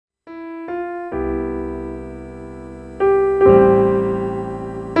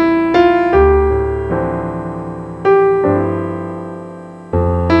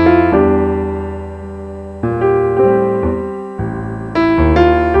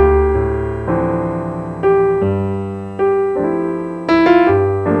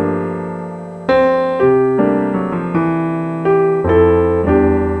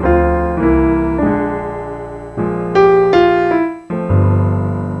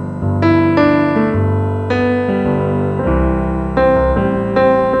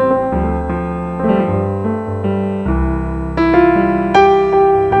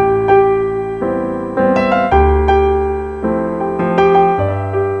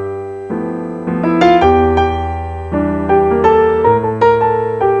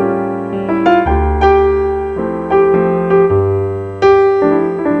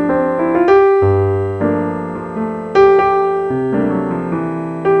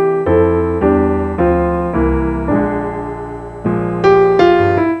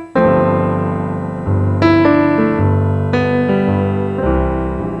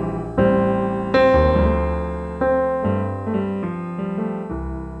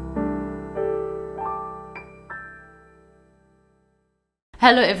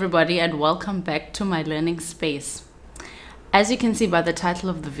Hello everybody and welcome back to my learning space. As you can see by the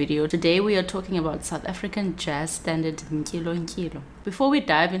title of the video, today we are talking about South African jazz standard Ntyilo Ntyilo. Before we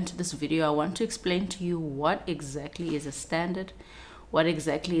dive into this video, I want to explain to you what exactly is a standard, what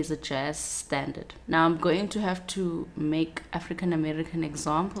exactly is a jazz standard. Now I'm going to have to make African American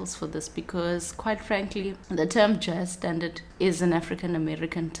examples for this because quite frankly, the term jazz standard is an African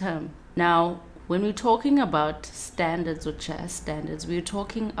American term. Now, when we're talking about standards or jazz standards, we're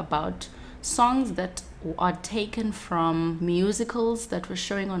talking about songs that are taken from musicals that were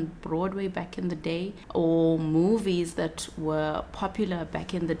showing on Broadway back in the day, or movies that were popular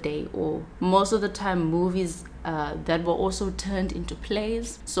back in the day, or most of the time movies that were also turned into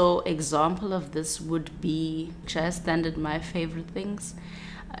plays. So example of this would be jazz standard My Favorite Things,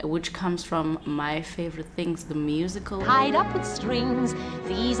 which comes from My Favorite Things, the musical. Tied up with strings,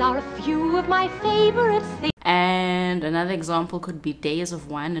 these are a few of my favorite things. And another example could be Days of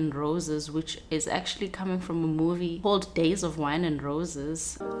Wine and Roses, which is actually coming from a movie called Days of Wine and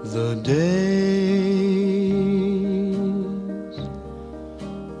Roses. The days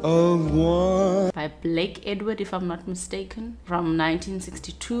of wine. By Blake Edward, if I'm not mistaken, from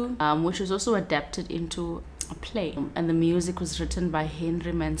 1962, which was also adapted into a play, and the music was written by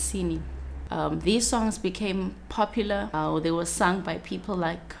Henry Mancini. These songs became popular. They were sung by people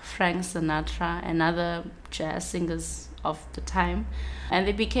like Frank Sinatra and other jazz singers of the time, and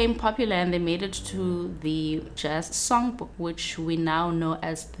they became popular and they made it to the jazz songbook, which we now know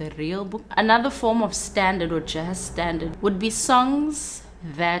as the real book. Another form of standard or jazz standard would be songs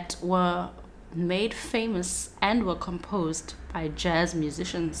that were made famous and were composed by jazz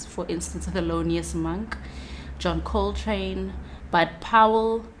musicians. For instance, Thelonious Monk, John Coltrane, Bud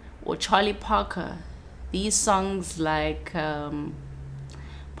Powell, or Charlie Parker. These songs like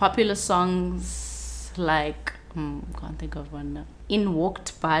popular songs like can't think of one now. In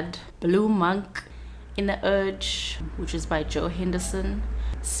Walked Bud, Blue Monk, Inner Urge, which is by Joe Henderson,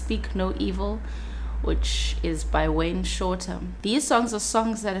 Speak No Evil, which is by Wayne Shorter. These songs are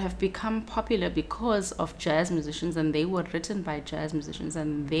songs that have become popular because of jazz musicians, and they were written by jazz musicians,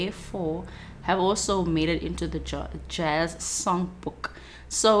 and therefore have also made it into the jazz songbook.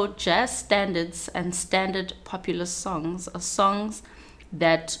 So jazz standards and standard popular songs are songs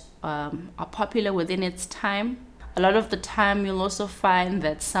that are popular within its time. A lot of the time you'll also find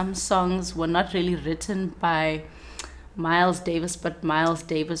that some songs were not really written by Miles Davis, but Miles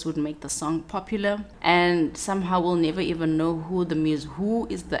Davis would make the song popular, and somehow we'll never even know who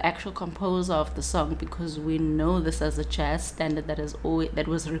is the actual composer of the song, because we know this as a jazz standard that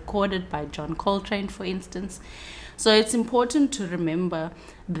was recorded by John Coltrane, for instance. So it's important to remember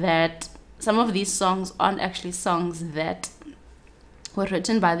that some of these songs aren't actually songs that were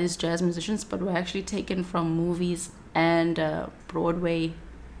written by these jazz musicians, but were actually taken from movies and Broadway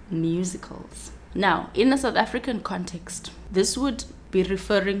musicals. Now, in a South African context, this would be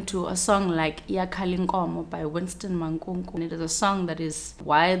referring to a song like Iyakhalinkomo by Winston Mankunku. And it is a song that is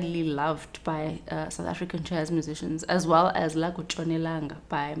widely loved by South African jazz musicians, as well as La Kuchonelanga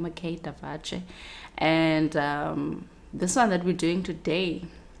by Makay Davache, and this one that we're doing today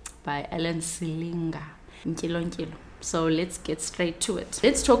by Alan Silinga, Ntyilo Ntyilo. So let's get straight to it.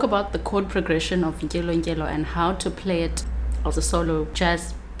 Let's talk about the chord progression of Ntyilo Ntyilo and how to play it as a solo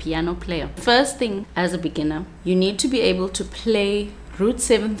jazz piano player. First thing, as a beginner, you need to be able to play root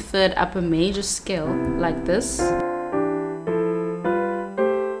 7th third upper major scale like this.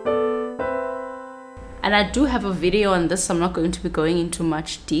 And I do have a video on this, so I'm not going to be going into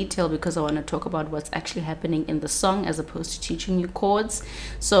much detail because I want to talk about what's actually happening in the song as opposed to teaching you chords.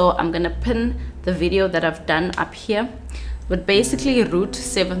 So I'm going to pin the video that I've done up here. But basically, root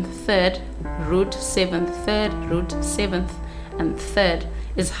 7th third, root 7th third, root 7th and third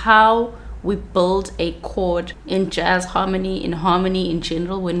is how we build a chord in jazz harmony, in harmony in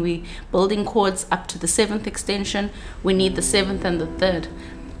general. When we building chords up to the 7th extension, we need the 7th and the 3rd.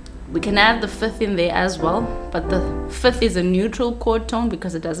 We can add the 5th in there as well, but the 5th is a neutral chord tone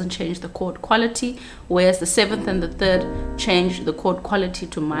because it doesn't change the chord quality, whereas the 7th and the 3rd change the chord quality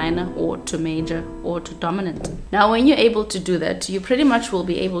to minor or to major or to dominant. Now when you're able to do that, you pretty much will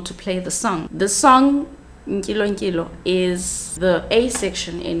be able to play the song. The song Ntyilo Ntyilo is, the A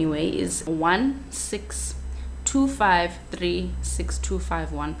section anyway, is 1 6 2 5 3 6 2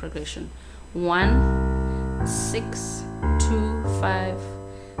 5 1 progression. 1 6 2 5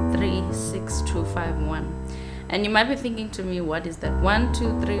 3 6 2 5 1. And you might be thinking to me, what is that? 1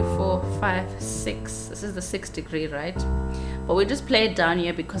 2 3 4 5 6. This is the 6th degree, right? But we just play it down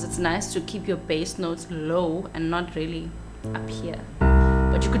here because it's nice to keep your bass notes low and not really up here.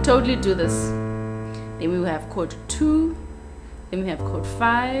 But you could totally do this. Then we have chord 2, then we have chord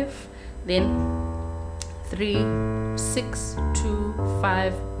 5, then 3, 6, 2,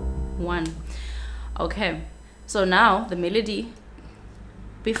 5, 1. Okay, so now the melody,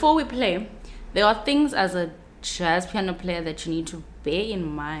 before we play, there are things as a jazz piano player that you need to bear in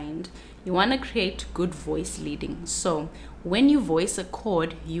mind. You want to create good voice leading. So when you voice a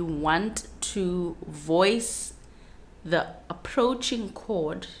chord, you want to voice the approaching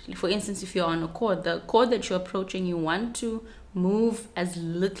chord. For instance, if you're on a chord, the chord that you're approaching, you want to move as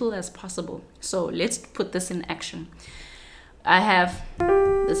little as possible. So let's put this in action.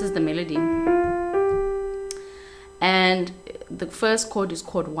 This is the melody, and the first chord is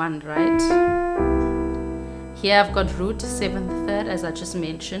chord 1, right? Here I've got root, 7th, 3rd, as I just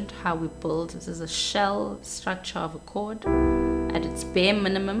mentioned, how we build. This is a shell structure of a chord at its bare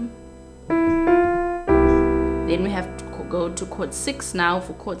minimum. Then we have to go to chord 6. Now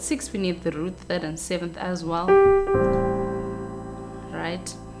for chord 6, we need the root, 3rd, and 7th as well.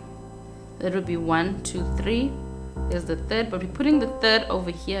 Right? That would be 1, 2, 3. There's the 3rd, but we're putting the 3rd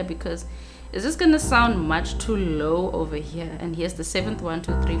over here because it's just going to sound much too low over here. And here's the 7th, 1,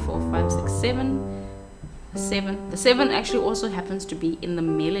 2, 3, 4, 5, 6, 7. 7. The 7 actually also happens to be in the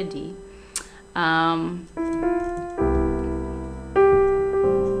melody.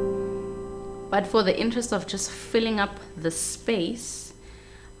 But for the interest of just filling up the space,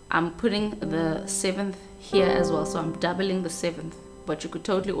 I'm putting the 7th here as well. So I'm doubling the 7th, but you could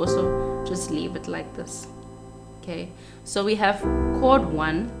totally also just leave it like this. Okay, so we have chord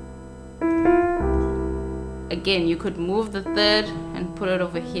 1. Again, you could move the 3rd and put it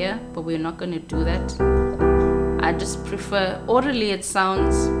over here, but we're not going to do that. I just prefer, orally it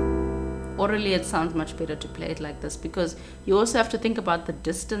sounds much better to play it like this, because you also have to think about the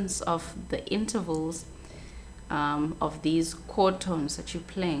distance of the intervals of these chord tones that you're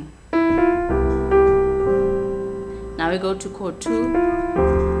playing. Now we go to chord 2.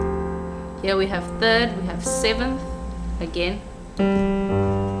 Here we have 3rd, we have 7th again.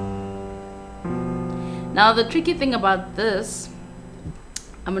 Now the tricky thing about this,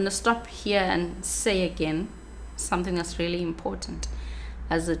 I'm going to stop here and say again something that's really important.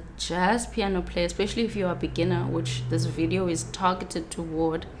 As a jazz piano player, especially if you're a beginner, which this video is targeted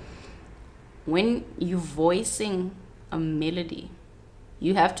toward, when you're voicing a melody,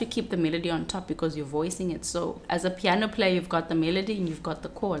 you have to keep the melody on top because you're voicing it. So as a piano player, you've got the melody and you've got the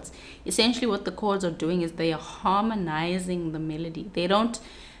chords. Essentially what the chords are doing is they are harmonizing the melody. They don't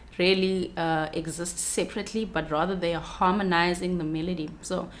really exist separately, but rather they are harmonizing the melody.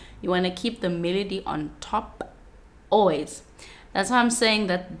 So you want to keep the melody on top always. That's why I'm saying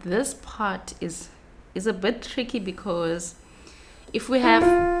that this part is a bit tricky, because if we have,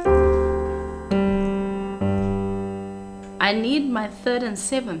 I need my 3rd and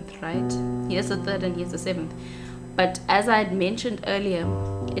 7th, right? Here's the 3rd and here's the 7th. But as I had mentioned earlier,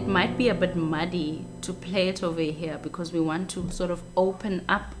 it might be a bit muddy to play it over here because we want to sort of open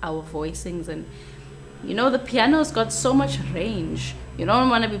up our voicings. And you know, the piano's got so much range. You don't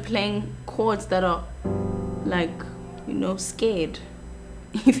want to be playing chords that are like, you know, scared,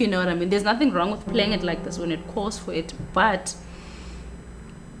 if you know what I mean. There's nothing wrong with playing it like this when it calls for it, but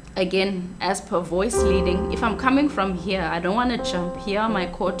again, as per voice leading, if I'm coming from here, I don't want to jump. Here are my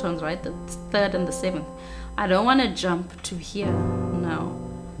chord tones, right? The 3rd and the 7th. I don't want to jump to here. No.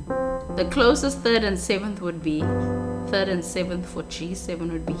 The closest 3rd and 7th would be 3rd and 7th for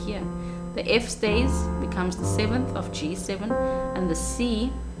G7 would be here. The F stays, becomes the 7th of G7, and the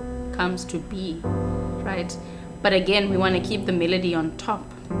C comes to B, right? But again, we want to keep the melody on top.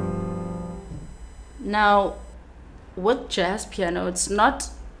 Now, with jazz piano, it's not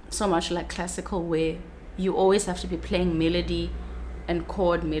so much like classical where you always have to be playing melody and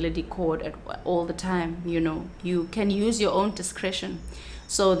chord, melody, chord all the time. You know, you can use your own discretion.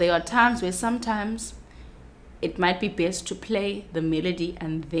 So there are times where sometimes it might be best to play the melody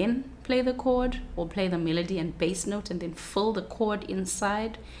and then play the chord, or play the melody and bass note and then fill the chord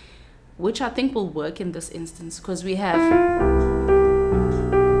inside, which I think will work in this instance, because we have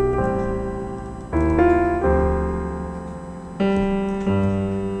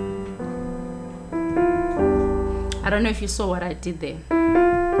I don't know if you saw what I did there.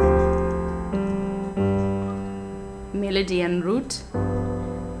 Melody and root,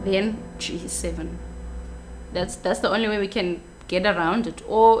 then G7. That's the only way we can get around it.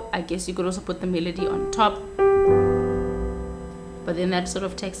 Or I guess you could also put the melody on top, but then that sort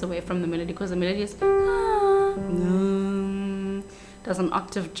of takes away from the melody, because the melody is does an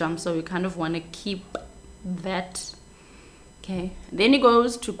octave jump, so we kind of want to keep that. Okay, then it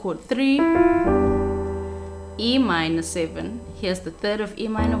goes to chord 3, E minor 7. Here's the 3rd of E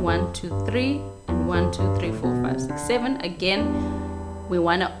minor, 1, 2, 3, and 1, 2, 3, 4, 5, 6, 7. Again, we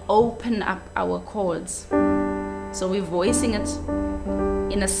want to open up our chords. So we're voicing it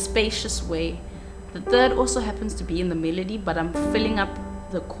in a spacious way. The third also happens to be in the melody, but I'm filling up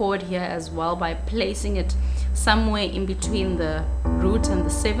the chord here as well by placing it somewhere in between the root and the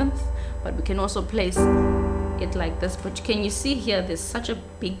seventh. But we can also place it like this. But can you see here, there's such a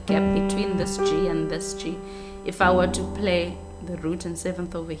big gap between this G and this G if I were to play the root and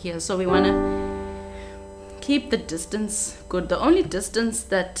seventh over here. So we want to keep the distance good. The only distance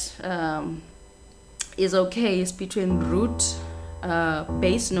that is okay is between root,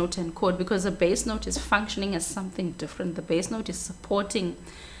 bass note and chord, because the bass note is functioning as something different. The bass note is supporting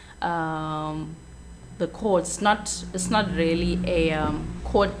the chords. It's not really a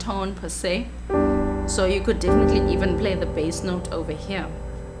chord tone per se. So you could definitely even play the bass note over here.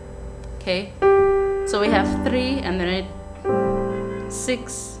 Okay, so we have 3 and then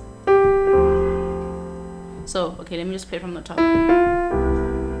 6. So okay, let me just play from the top.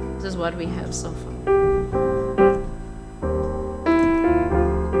 This is what we have so far.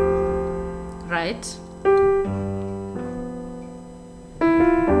 Right,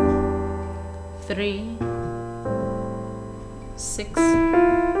 3, 6,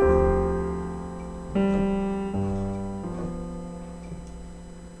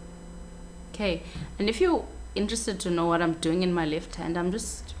 okay. And if you're interested to know what I'm doing in my left hand, I'm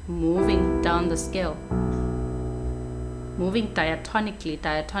just moving down the scale, moving diatonically.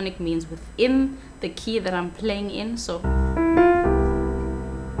 Diatonic means within the key that I'm playing in. So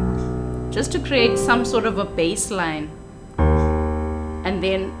just to create some sort of a bass line. And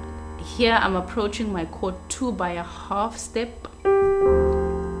then here I'm approaching my chord 2 by a half step.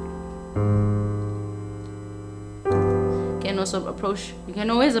 You can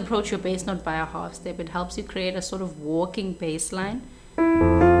always approach your bass note by a half step. It helps you create a sort of walking bass line.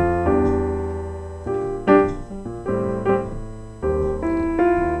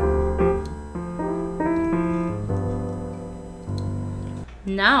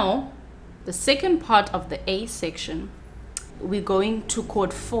 Now, the second part of the A section, we're going to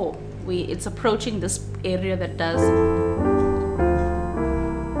chord 4. It's approaching this area that does.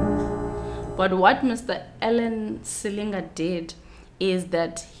 But what Mr. Alan Silinga did is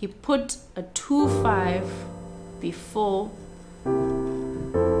that he put a 2-5 before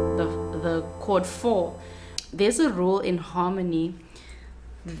the chord 4. There's a rule in harmony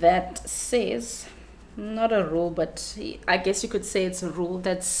that says, not a rule, but I guess you could say it's a rule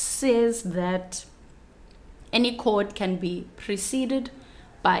that says that any chord can be preceded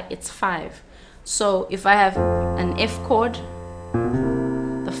by its 5. So if I have an F chord,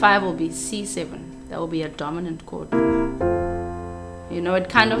 the 5 will be C7. That will be a dominant chord. You know, it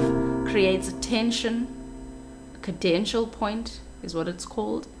kind of creates a tension, a cadential point is what it's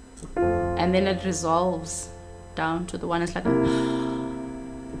called, and then it resolves down to the 1. It's like a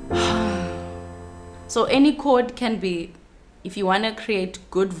so any chord can be, if you want to create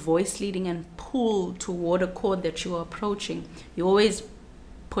good voice leading and pull toward a chord that you are approaching, you always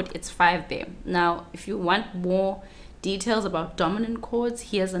put its 5 there. Now, if you want more details about dominant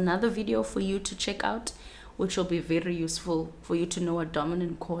chords, here's another video for you to check out, which will be very useful for you to know what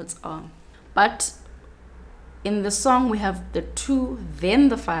dominant chords are. But in the song, we have the 2, then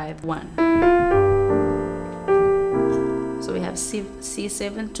the 5, 1. So we have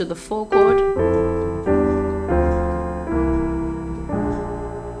C7 to the 4 chord.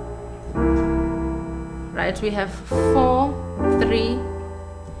 Right, we have 4, 3,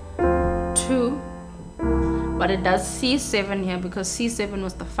 2, but it does C7 here because C7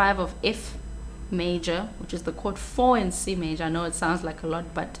 was the 5 of F major, which is the chord 4 in C major. I know it sounds like a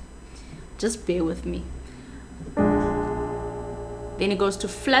lot, but just bear with me. Then it goes to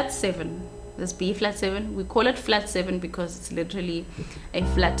flat 7. This B flat 7, we call it flat 7 because it's literally a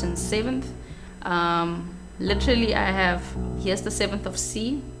flattened 7th. Literally I have, here's the 7th of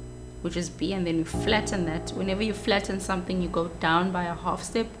C, which is B, and then you flatten that. Whenever you flatten something, you go down by a half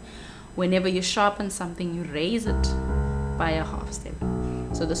step. Whenever you sharpen something, you raise it by a half step.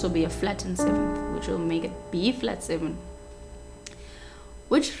 So this will be a flattened 7th, which will make it B flat 7,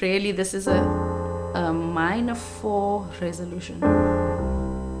 which really, this is a minor 4 resolution.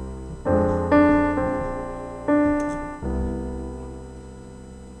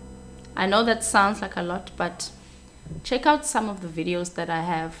 I know that sounds like a lot, but check out some of the videos that I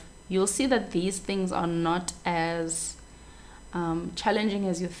have. You'll see that these things are not as challenging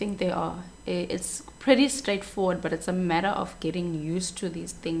as you think they are. It's pretty straightforward, but it's a matter of getting used to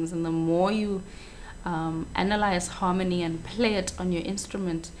these things. And the more you analyze harmony and play it on your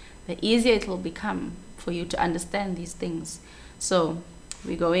instrument, the easier it will become for you to understand these things. So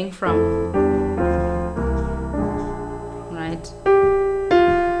we're going from, right,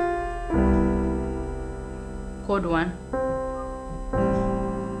 chord 1,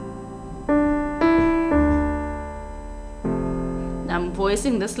 I'm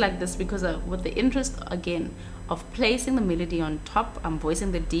voicing this like this because with the interest again of placing the melody on top, I'm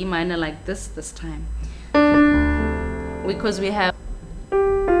voicing the D minor like this time, because we have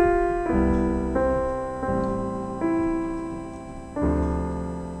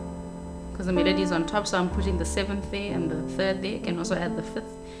the melody is on top, so I'm putting the 7th there and the 3rd there. You can also add the 5th.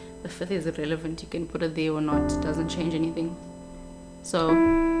 The 5th is irrelevant, you can put it there or not, it doesn't change anything. So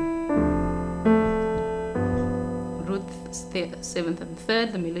root 7th and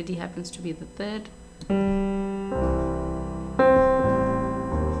 3rd, the melody happens to be the 3rd.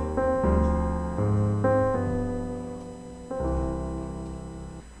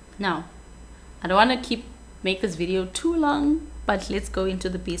 Now, I don't want to make this video too long, but let's go into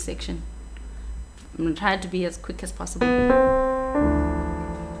the B section. I'm going to try to be as quick as possible.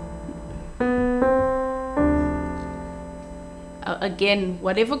 Again,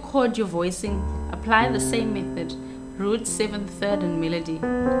 whatever chord you're voicing, apply the same method. Root, 7th, 3rd, and melody.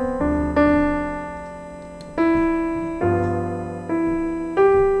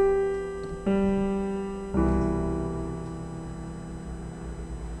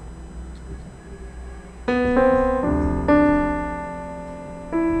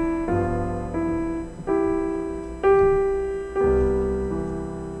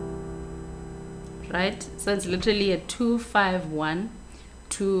 Right, so it's literally a 2-5-1,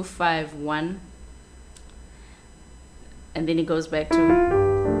 2-5-1, and then it goes back to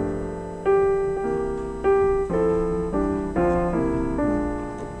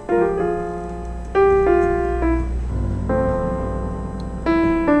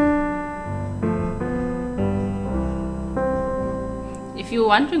if you're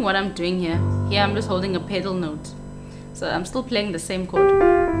wondering what I'm doing here I'm just holding a pedal note, so I'm still playing the same chord.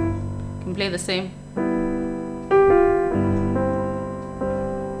 You can play the same.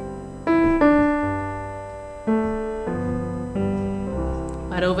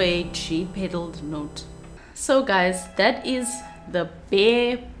 But over a G pedaled note. So guys, that is the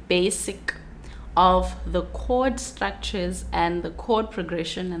bare basic of the chord structures and the chord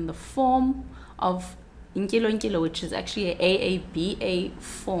progression and the form of Ntyilo Ntyilo, which is actually a AABA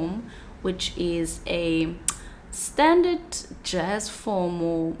form, which is a standard jazz form,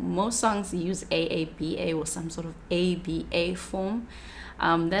 or most songs use AABA or some sort of ABA form.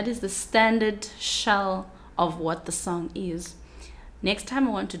 That is the standard shell of what the song is. Next time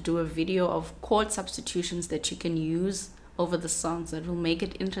I want to do a video of chord substitutions that you can use over the songs that will make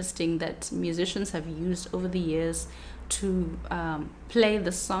it interesting, that musicians have used over the years to play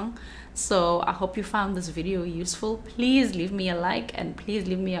the song. So I hope you found this video useful. Please leave me a like and please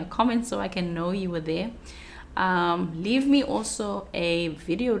leave me a comment so I can know you were there. Leave me also a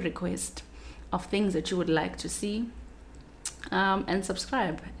video request of things that you would like to see, and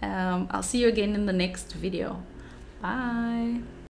subscribe. I'll see you again in the next video. Bye.